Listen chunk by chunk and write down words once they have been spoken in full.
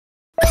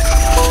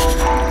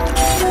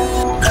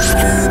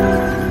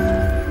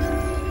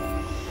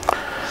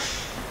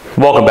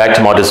Welcome back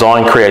to my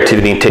Design,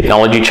 Creativity and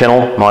Technology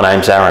channel. My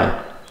name's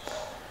Aaron.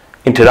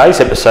 In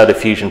today's episode of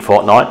Fusion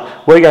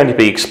Fortnight, we're going to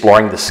be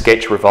exploring the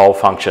Sketch Revolve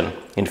function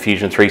in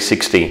Fusion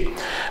 360.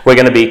 We're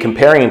going to be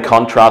comparing and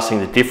contrasting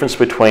the difference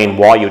between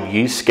why you'd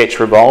use Sketch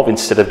Revolve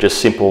instead of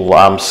just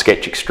simple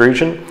sketch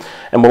extrusion,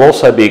 and we'll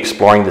also be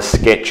exploring the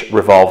Sketch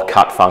Revolve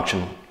cut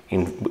function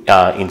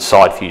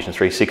inside Fusion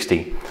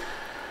 360.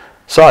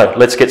 So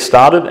let's get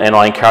started, and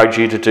I encourage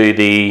you to do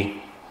the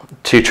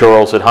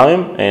tutorials at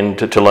home and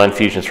to learn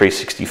Fusion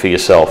 360 for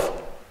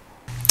yourself.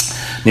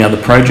 Now the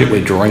project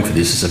we're drawing for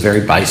this is a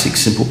very basic,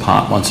 simple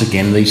part. Once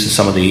again, these are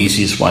some of the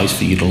easiest ways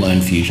for you to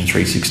learn Fusion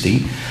 360.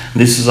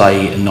 This is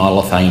a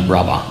nylofane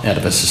rubber out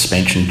of a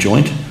suspension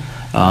joint.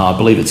 I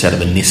believe it's out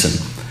of a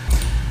Nissan.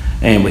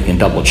 And we can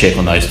double check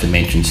on those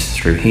dimensions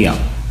through here.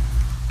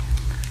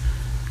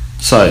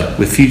 So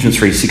with Fusion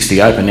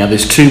 360 open, now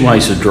there's two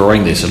ways of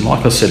drawing this, and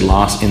like I said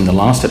in the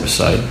last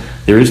episode,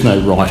 there is no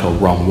right or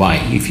wrong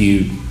way. If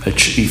you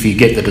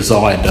get the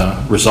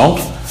desired result,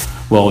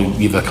 well,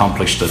 you've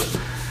accomplished it.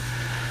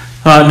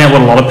 Now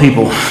what a lot of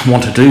people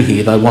want to do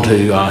here, they want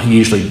to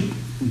usually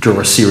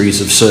draw a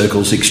series of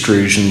circles,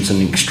 extrusions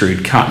and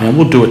extrude cut. Now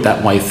we'll do it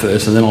that way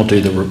first, and then I'll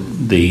do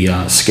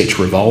the sketch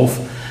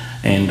revolve,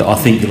 and I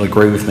think you'll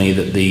agree with me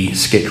that the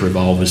sketch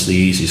revolve is the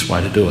easiest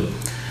way to do it.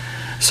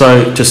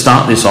 So to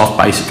start this off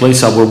basically,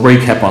 so we'll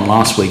recap on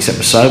last week's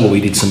episode where we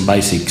did some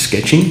basic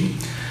sketching.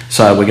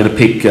 So we're going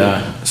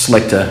to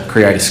select a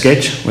create a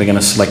sketch, we're going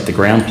to select the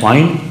ground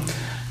plane.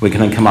 We're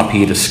going to come up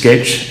here to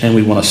sketch, and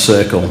we want a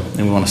circle,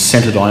 and we want a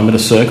center diameter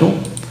circle,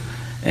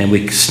 and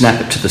we snap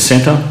it to the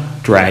center,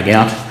 drag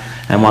out,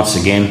 and once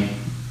again,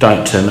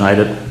 don't terminate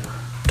it.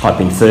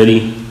 Type in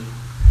 30,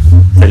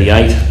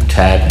 38,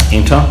 tab,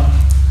 enter.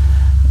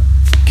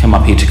 Come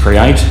up here to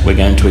create, we're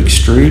going to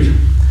extrude.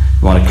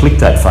 We want to click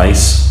that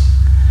face,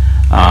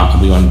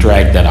 we want to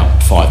drag that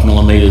up 5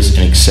 millimeters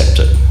and accept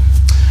it.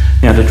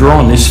 Now to draw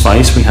on this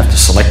face, we have to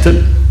select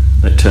it.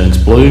 It turns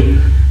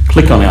blue.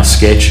 Click on our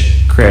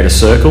sketch, create a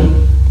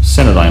circle,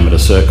 center diameter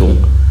circle,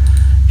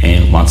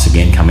 and once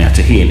again come out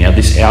to here. Now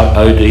this our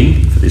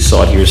OD for this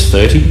side here is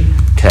 30,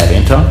 tab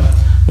enter.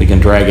 We can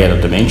drag out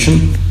a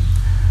dimension.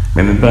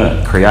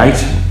 Remember, create,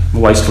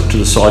 always look to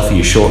the side for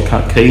your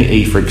shortcut key,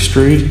 E for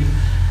extrude,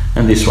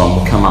 and this one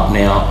will come up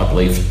now, I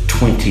believe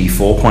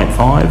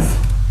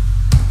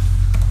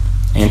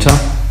 24.5, enter.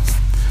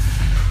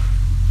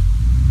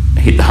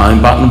 Hit the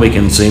home button, we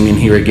can zoom in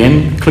here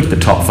again, click the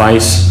top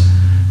face.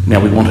 Now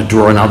we want to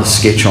draw another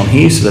sketch on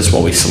here, so that's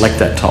why we select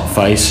that top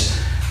face.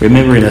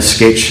 Remember, in a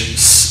sketch,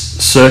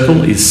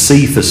 circle is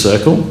C for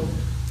circle,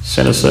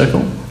 center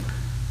circle.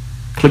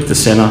 Click the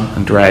center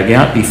and drag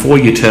out. Before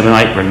you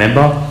terminate,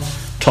 remember,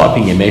 type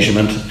in your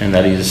measurement, and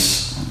that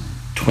is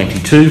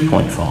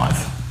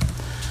 22.5.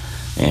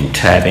 And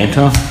tab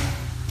enter.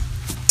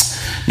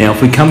 Now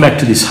if we come back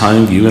to this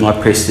home view and I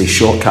press the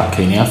shortcut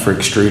key now for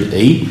extrude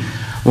E,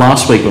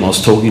 last week when I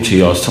was talking to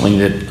you, I was telling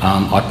you that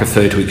I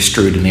prefer to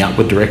extrude in the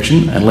upward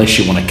direction unless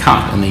you want to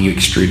cut, and then you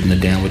extrude in the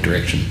downward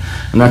direction.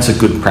 And that's a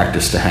good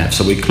practice to have.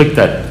 So we click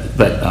that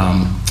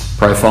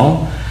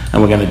profile,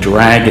 and we're going to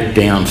drag it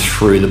down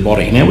through the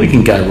body. Now we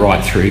can go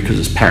right through because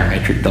it's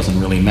parametric, doesn't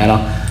really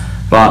matter,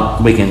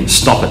 but we can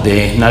stop it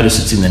there.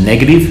 Notice it's in the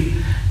negative,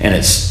 and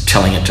it's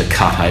telling it to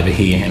cut over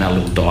here in our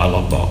little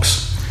dialog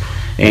box.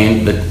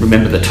 And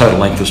remember, the total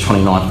length was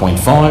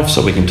 29.5,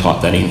 so we can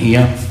type that in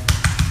here.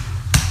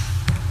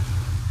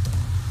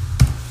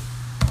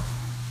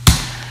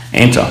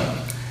 Enter,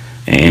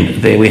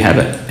 and there we have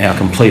it, our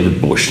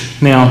completed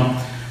bush.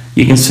 Now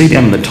you can see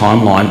down in the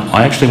timeline,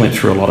 I actually went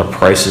through a lot of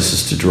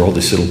processes to draw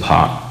this little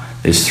part.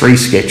 There's 3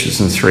 sketches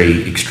and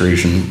 3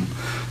 extrusion,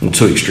 well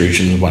 2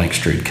 extrusion and 1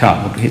 extrude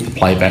cut. We'll hit the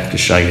playback to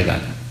show you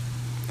that.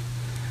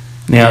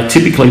 Now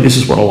typically this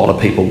is what a lot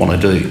of people want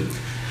to do.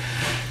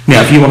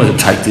 Now if you wanted to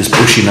take this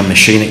bush in and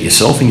machine it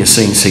yourself in your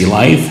CNC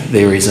lathe,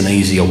 there is an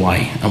easier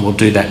way, and we'll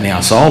do that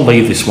now. So I'll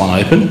leave this one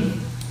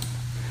open,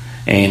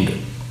 and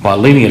by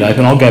leaving it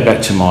open, I'll go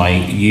back to my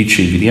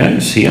YouTube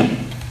videos here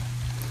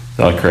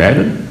that I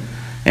created.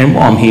 And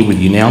while I'm here with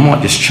you now, I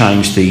might just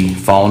change the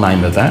file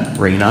name of that,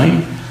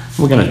 rename.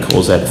 We're going to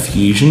call that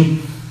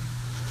Fusion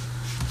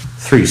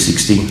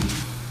 360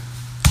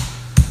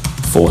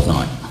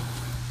 Fortnight.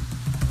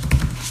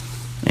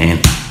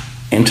 And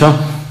enter.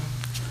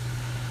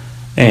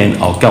 And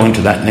I'll go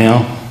into that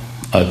now,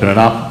 open it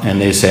up, and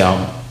there's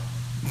our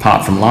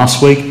part from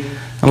last week.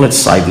 And let's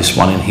save this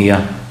one in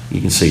here. You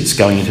can see it's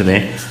going into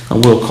there,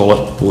 and we'll call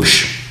it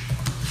bush.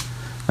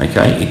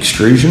 Okay,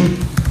 extrusion,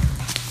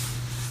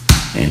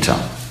 enter.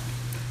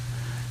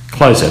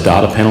 Close our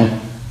data panel.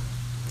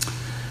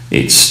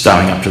 It's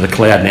starting up to the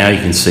cloud now, you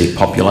can see it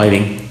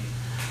populating,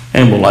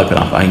 and we'll open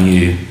up a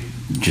new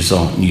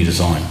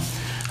design.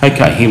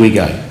 Okay, here we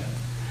go.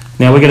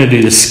 Now we're going to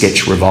do the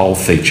sketch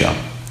revolve feature.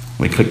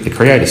 We click the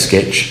create a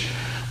sketch.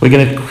 We're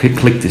going to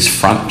click this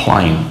front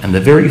plane, and the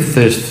very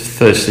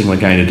first thing we're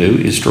going to do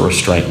is draw a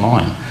straight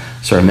line.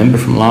 So remember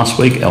from last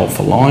week, L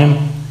for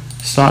line,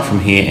 start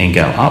from here and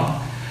go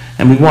up,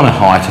 and we want a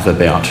height of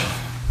about,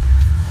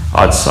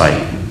 I'd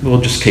say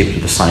we'll just keep it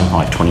at the same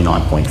height,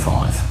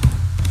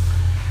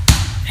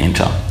 29.5.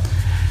 Enter.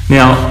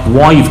 Now,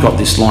 while you've got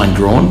this line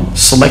drawn,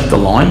 select the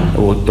line,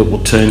 or it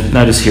will turn,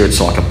 notice here it's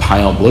like a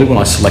pale blue. When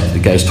I select it,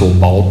 it goes to a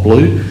bold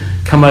blue.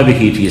 Come over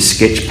here to your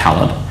sketch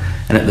palette,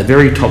 and at the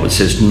very top it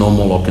says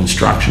normal or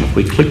construction. If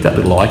we click that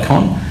little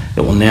icon,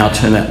 it will now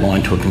turn that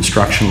line to a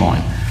construction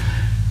line.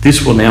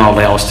 This will now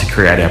allow us to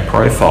create our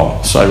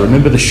profile. So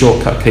remember the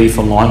shortcut key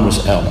for line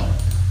was L.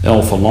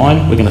 L for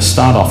line. We're going to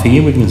start off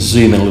here. We can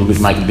zoom in a little bit,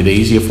 make it a bit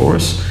easier for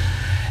us.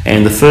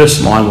 And the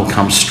first line will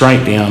come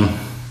straight down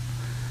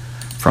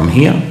from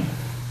here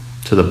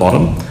to the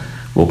bottom.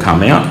 We'll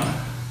come out.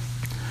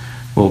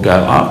 We'll go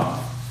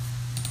up.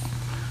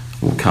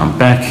 We'll come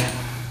back,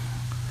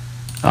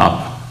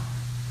 up,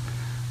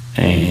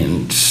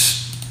 and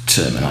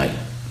terminate.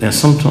 Now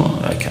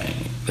sometimes, okay,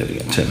 there we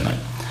go, terminate.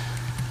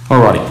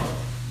 Alrighty,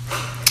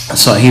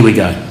 so here we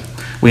go.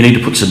 We need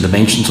to put some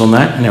dimensions on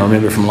that. Now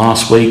remember from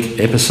last week's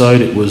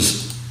episode, it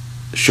was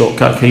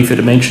shortcut key for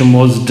dimension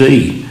was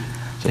D.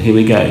 So here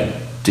we go,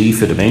 D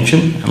for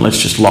dimension, and let's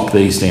just lock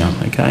these down,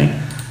 okay?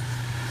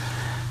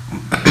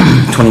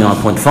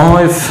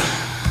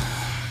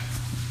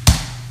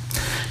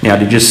 29.5. Now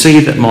did you see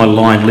that my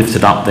line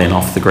lifted up then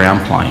off the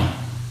ground plane,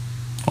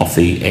 off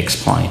the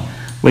X plane?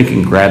 We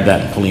can grab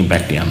that and pull him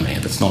back down there,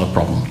 that's not a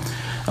problem.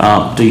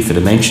 D for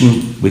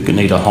dimension, we could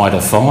need a height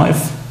of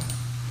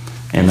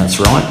 5, and that's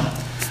right.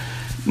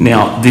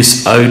 Now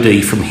this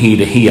OD from here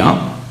to here,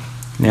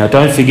 now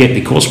don't forget,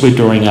 because we're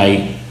doing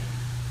a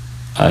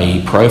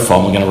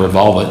profile, we're going to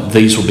revolve it,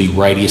 these will be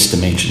radius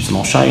dimensions, and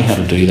I'll show you how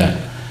to do that.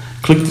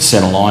 Click the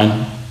center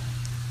line,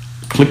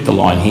 click the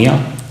line here,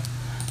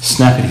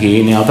 snap it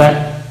here. Now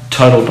that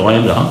total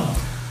diameter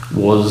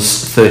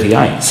was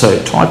 38.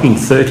 So type in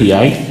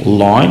 38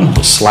 line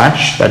or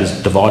slash, that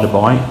is divided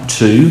by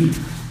 2,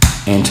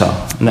 enter.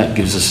 And that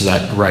gives us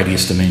that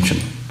radius dimension.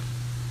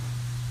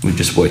 We've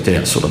just worked it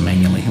out sort of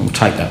manually. And we'll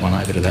take that one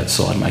over to that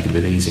side, make it a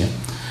bit easier.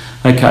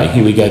 Okay,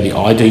 here we go, the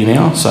ID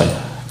now. So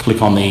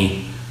click on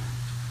the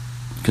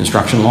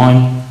construction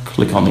line,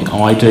 click on the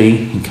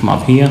ID and come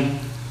up here.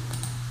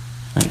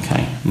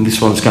 Okay, and this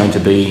one's going to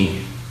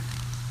be,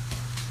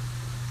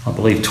 I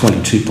believe,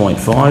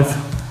 22.5.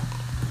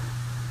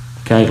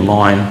 Okay,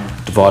 line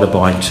divided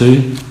by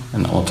 2,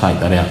 and I'll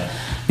take that out.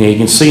 Now you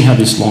can see how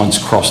this line's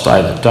crossed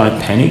over. Don't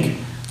panic.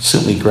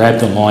 Simply grab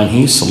the line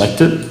here, select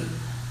it,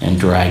 and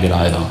drag it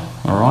over.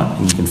 All right,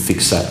 and you can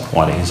fix that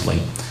quite easily.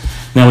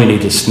 Now we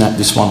need to snap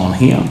this one on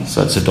here,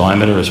 so it's a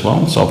diameter as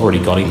well. So I've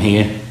already got him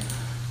here.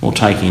 We'll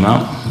take him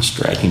up. Let's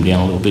drag him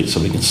down a little bit so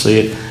we can see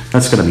it.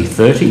 That's going to be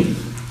 30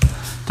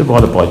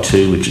 divided by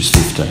 2, which is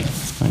 15.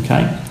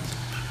 Okay.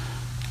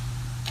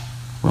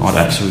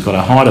 Righto, so we've got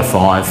a height of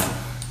 5.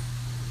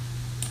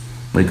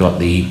 We've got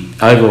the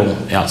overall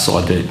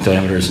outside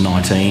diameter is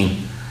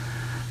 19.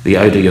 The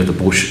OD of the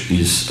bush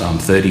is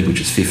 30,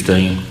 which is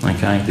 15.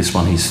 Okay, this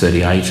one is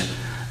 38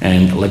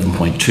 and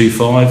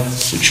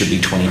 11.25, which should be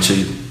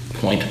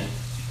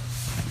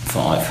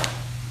 22.5.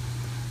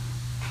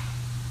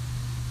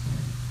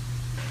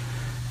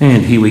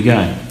 And here we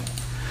go.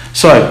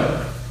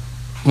 So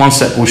once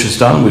that bush is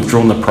done, we've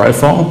drawn the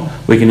profile.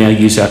 We can now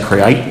use our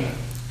create,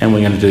 and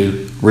we're going to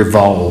do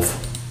revolve.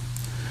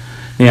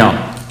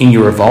 Now, in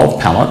your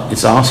revolve palette,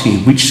 it's asking you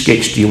which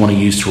sketch do you want to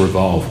use to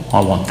revolve. I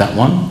want that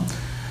one.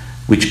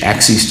 Which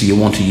axis do you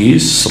want to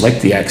use?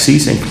 Select the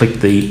axis and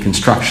click the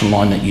construction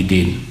line that you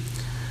did.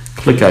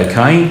 Click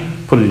OK,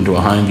 put it into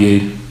a home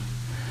view,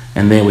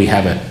 and there we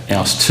have it.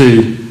 Ours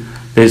 2,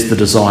 there's the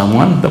design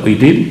one that we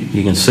did.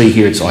 You can see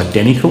here it's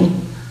identical.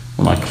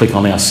 When I click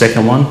on our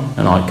second one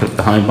and I click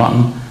the home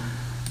button,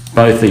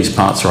 both these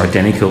parts are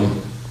identical.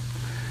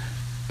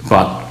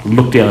 But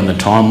look down in the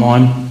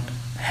timeline,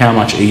 how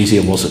much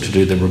easier was it to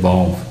do the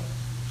revolve?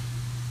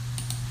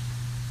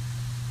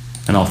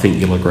 And I think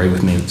you'll agree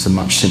with me, it's a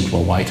much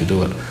simpler way to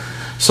do it.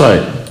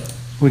 So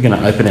we're going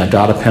to open our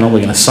data panel,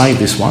 we're going to save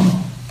this one,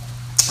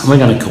 and we're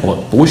going to call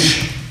it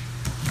Bush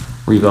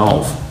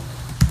Revolve.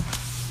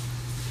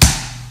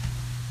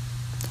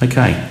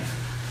 Okay,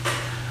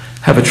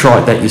 have a try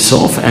at that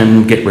yourself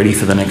and get ready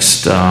for the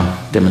next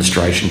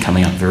demonstration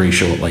coming up very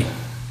shortly.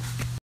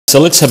 So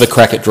let's have a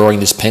crack at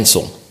drawing this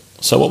pencil.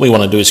 So what we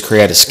want to do is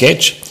create a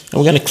sketch, and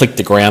we're going to click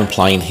the ground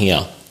plane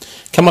here.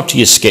 Come up to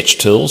your sketch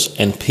tools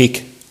and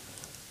pick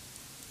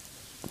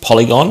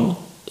polygon,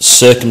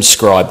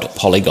 circumscribed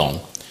polygon.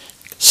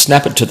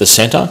 Snap it to the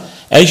center.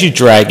 As you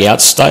drag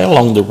out, stay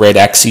along the red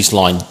axis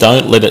line.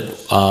 Don't let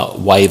it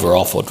waver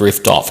off or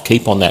drift off.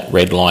 Keep on that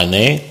red line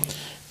there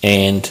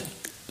and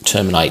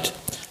terminate.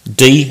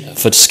 D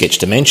for sketch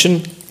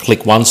dimension.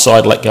 Click one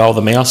side, let go of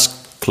the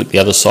mouse. Click the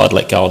other side,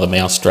 let go of the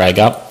mouse, drag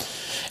up.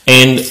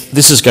 And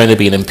this is going to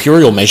be an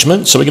imperial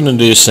measurement, so we're going to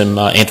do some,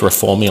 enter a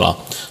formula.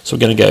 So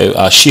we're going to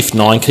go Shift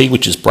 9 key,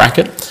 which is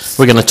bracket.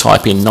 We're going to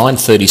type in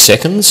 930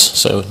 seconds,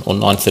 so, or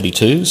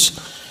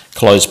 932s,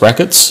 close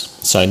brackets,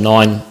 so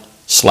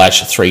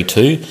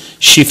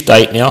 9/32. Shift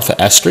 8 now for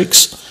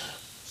asterisk,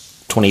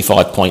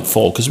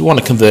 25.4, because we want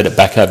to convert it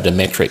back over to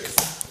metric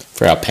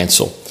for our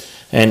pencil.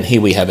 And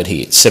here we have it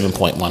here,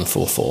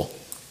 7.144.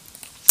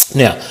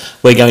 Now,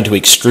 we're going to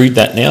extrude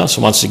that now.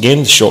 So once again,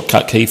 the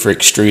shortcut key for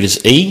extrude is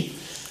E.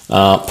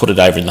 Put it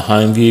over in the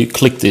home view,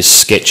 click this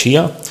sketch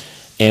here,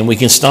 and we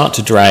can start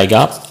to drag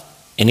up.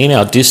 And in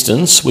our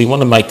distance, we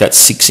want to make that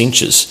 6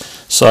 inches.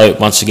 So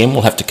once again,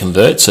 we'll have to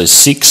convert. So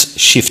 6,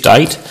 Shift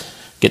 8,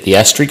 get the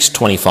asterisk,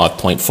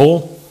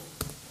 25.4,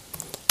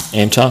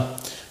 enter.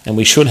 And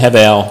we should have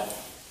our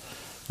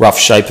rough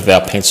shape of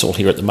our pencil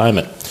here at the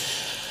moment.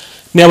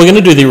 Now we're going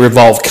to do the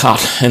revolve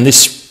cut, and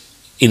this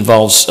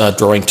involves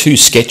drawing 2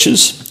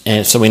 sketches.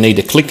 And so we need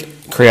to click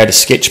create a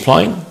sketch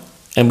plane,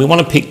 and we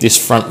want to pick this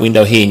front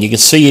window here, and you can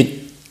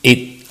see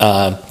it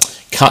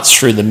cuts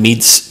through the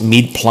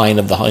mid plane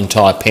of the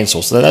entire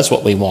pencil. So that's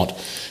what we want.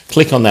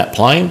 Click on that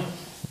plane,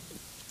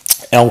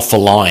 L for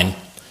line.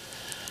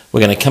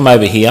 We're going to come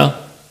over here,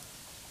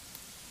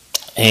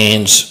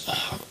 and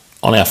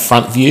on our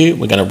front view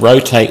we're going to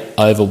rotate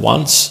over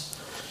once,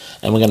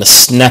 and we're going to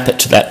snap it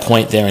to that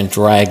point there and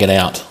drag it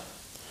out.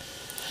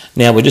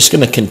 Now we're just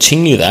going to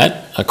continue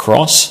that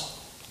across,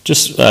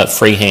 just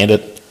freehand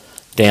it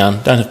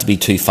down, don't have to be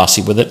too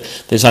fussy with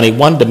it. There's only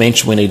one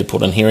dimension we need to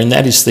put in here, and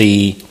that is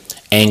the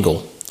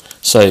angle.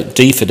 So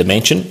D for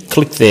dimension,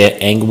 click there,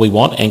 angle we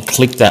want, and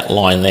click that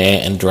line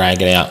there and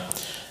drag it out.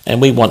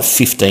 And we want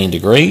 15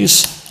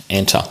 degrees,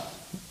 enter.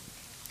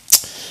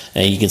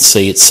 And you can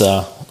see it's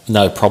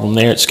no problem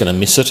there, it's going to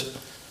miss it.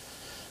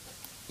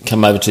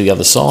 Come over to the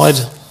other side.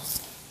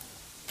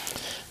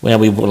 Now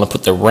we want to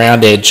put the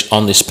round edge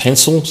on this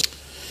pencil.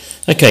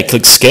 Okay,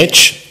 click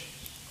sketch.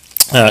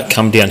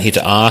 Come down here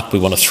to arc. We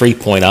want a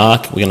 3-point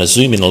arc. We're going to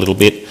zoom in a little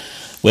bit.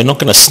 We're not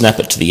going to snap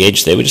it to the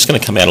edge there. We're just going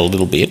to come out a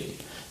little bit.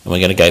 And we're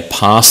going to go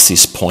past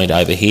this point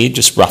over here,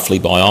 just roughly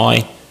by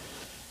eye.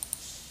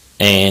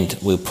 And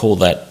we'll pull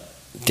that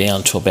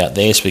down to about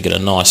there so we get a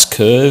nice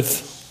curve.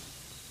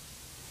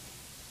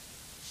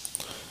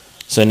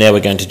 So now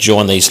we're going to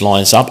join these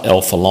lines up,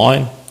 L for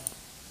line.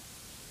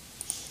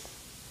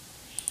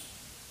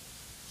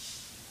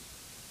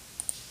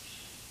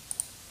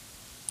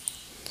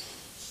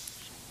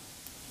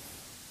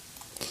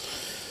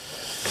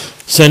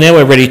 So now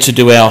we're ready to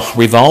do our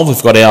revolve.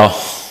 We've got our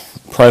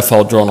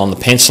profile drawn on the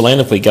pencil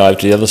end. If we go over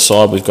to the other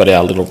side, we've got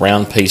our little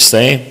round piece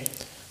there.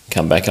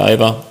 Come back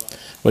over.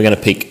 We're going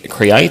to pick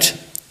create,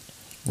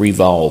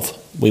 revolve.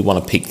 We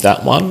want to pick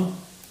that one,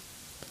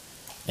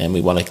 and we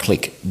want to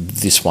click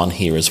this one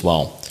here as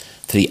well.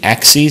 To the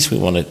axes, we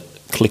want to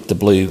click the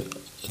blue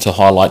to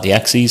highlight the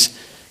axes.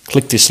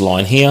 Click this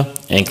line here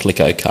and click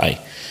OK. You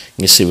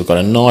can see we've got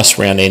a nice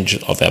round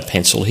edge of our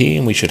pencil here,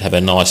 and we should have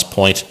a nice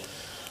point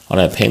on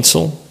our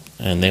pencil,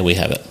 and there we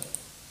have it.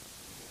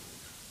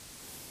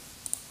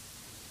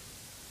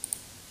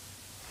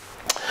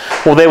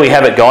 Well, there we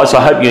have it, guys.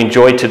 I hope you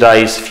enjoyed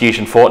today's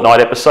Fusion Fortnight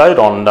episode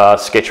on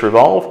Sketch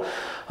Revolve.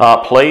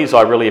 Please,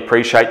 I really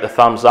appreciate the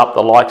thumbs up,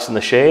 the likes and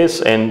the shares,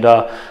 and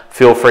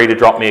feel free to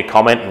drop me a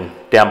comment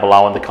down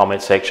below in the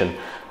comment section.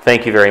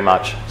 Thank you very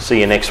much. See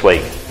you next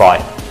week. Bye.